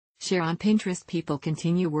Share on Pinterest. People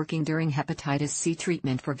continue working during hepatitis C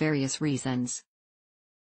treatment for various reasons.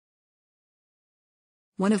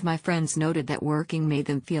 One of my friends noted that working made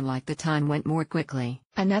them feel like the time went more quickly.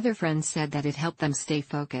 Another friend said that it helped them stay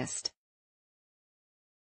focused.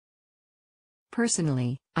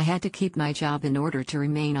 Personally, I had to keep my job in order to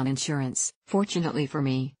remain on insurance. Fortunately for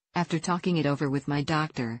me, after talking it over with my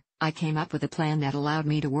doctor, I came up with a plan that allowed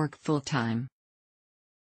me to work full-time.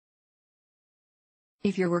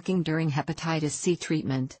 If you're working during hepatitis C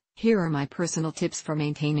treatment, here are my personal tips for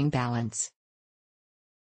maintaining balance.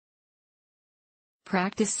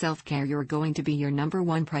 Practice self-care. You're going to be your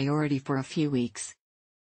 #1 priority for a few weeks.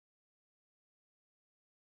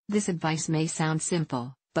 This advice may sound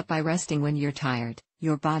simple, but by resting when you're tired,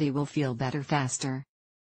 your body will feel better faster.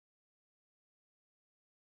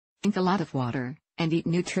 Drink a lot of water, and eat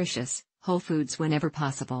nutritious, whole foods whenever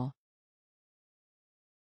possible.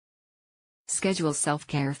 Schedule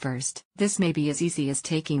self-care first. This may be as easy as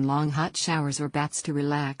taking long hot showers or baths to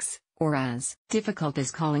relax, or as difficult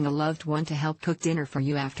as calling a loved one to help cook dinner for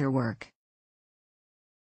you after work.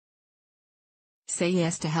 Say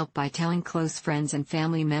yes to help by telling close friends and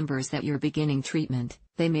family members that you're beginning treatment.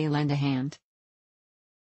 They may lend a hand.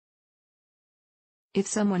 If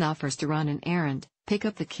someone offers to run an errand, pick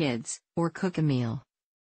up the kids, or cook a meal,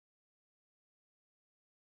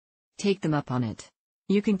 take them up on it.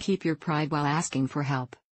 You can keep your pride while asking for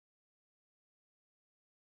help.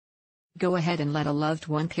 Go ahead and let a loved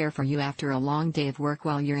one care for you after a long day of work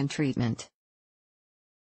while you're in treatment.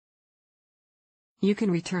 You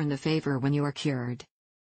can return the favor when you are cured.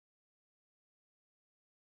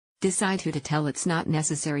 Decide who to tell. It's not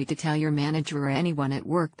necessary to tell your manager or anyone at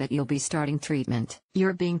work that you'll be starting treatment.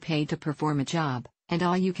 You're being paid to perform a job, and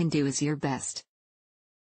all you can do is your best.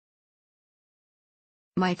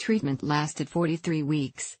 My treatment lasted 43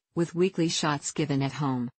 weeks, with weekly shots given at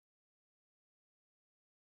home.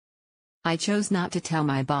 I chose not to tell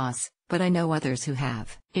my boss, but I know others who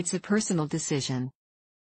have. It's a personal decision.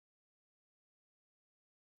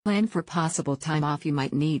 Plan for possible time off. You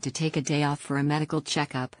might need to take a day off for a medical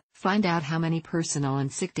checkup. Find out how many personal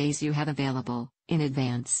and sick days you have available in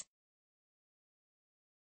advance.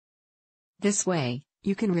 This way,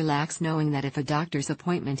 you can relax knowing that if a doctor's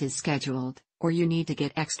appointment is scheduled, or you need to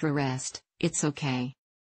get extra rest, it's okay.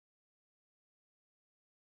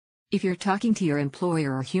 If you're talking to your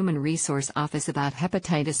employer or human resource office about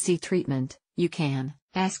hepatitis C treatment, you can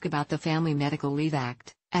ask about the Family Medical Leave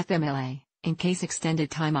Act, FMLA, in case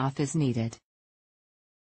extended time off is needed.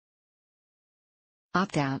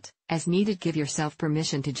 Opt out, as needed. Give yourself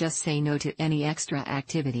permission to just say no to any extra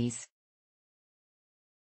activities.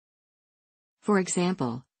 For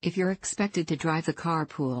example, if you're expected to drive the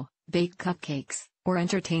carpool, bake cupcakes, or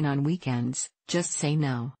entertain on weekends, just say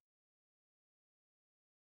no.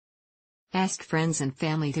 Ask friends and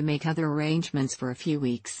family to make other arrangements for a few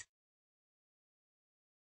weeks.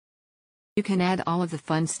 You can add all of the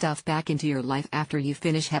fun stuff back into your life after you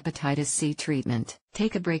finish hepatitis C treatment.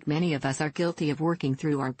 Take a break. Many of us are guilty of working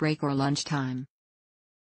through our break or lunchtime.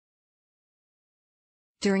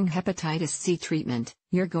 During hepatitis C treatment,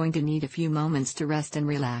 you're going to need a few moments to rest and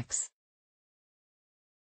relax.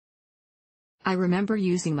 I remember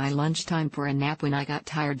using my lunchtime for a nap when I got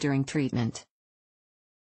tired during treatment.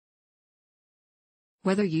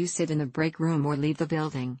 Whether you sit in the break room or leave the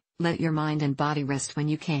building, let your mind and body rest when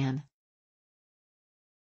you can.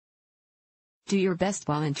 Do your best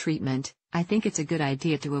while in treatment. I think it's a good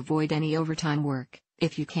idea to avoid any overtime work,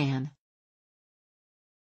 if you can.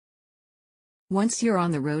 Once you're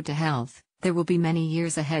on the road to health, there will be many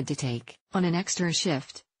years ahead to take on an extra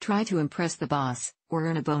shift. Try to impress the boss, or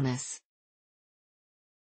earn a bonus.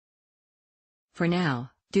 For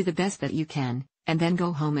now, do the best that you can, and then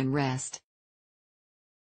go home and rest.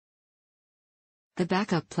 The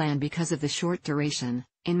backup plan. Because of the short duration,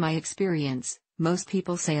 in my experience, most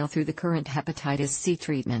people sail through the current hepatitis C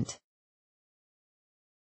treatment.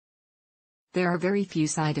 There are very few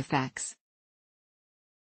side effects.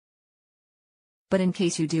 But in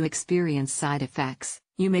case you do experience side effects,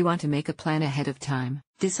 you may want to make a plan ahead of time.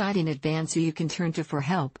 Decide in advance who you can turn to for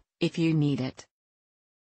help, if you need it.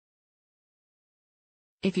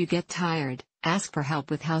 If you get tired, ask for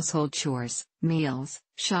help with household chores, meals,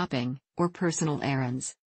 shopping, or personal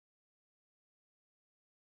errands.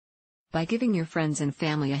 By giving your friends and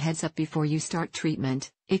family a heads up before you start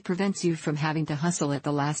treatment, it prevents you from having to hustle at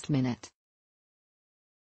the last minute.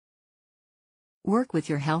 Work with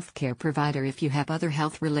your healthcare provider. If you have other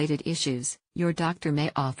health-related issues, your doctor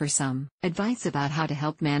may offer some advice about how to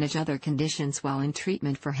help manage other conditions while in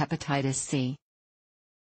treatment for hepatitis C.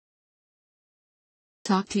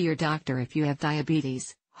 Talk to your doctor if you have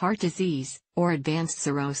diabetes, heart disease, or advanced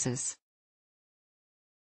cirrhosis.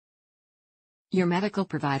 Your medical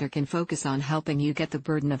provider can focus on helping you get the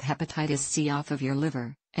burden of hepatitis C off of your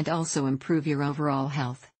liver, and also improve your overall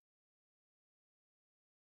health.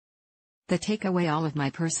 The takeaway: all of my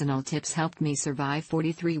personal tips helped me survive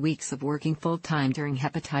 43 weeks of working full-time during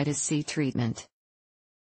hepatitis C treatment.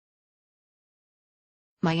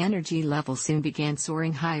 My energy level soon began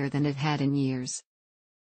soaring higher than it had in years.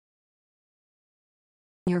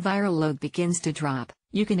 Your viral load begins to drop,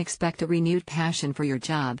 you can expect a renewed passion for your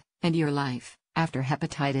job and your life after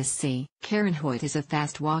hepatitis C. Karen Hoyt is a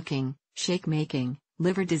fast-walking, shake-making,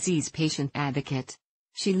 liver disease patient advocate.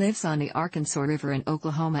 She lives on the Arkansas River in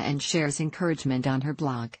Oklahoma and shares encouragement on her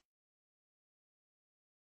blog.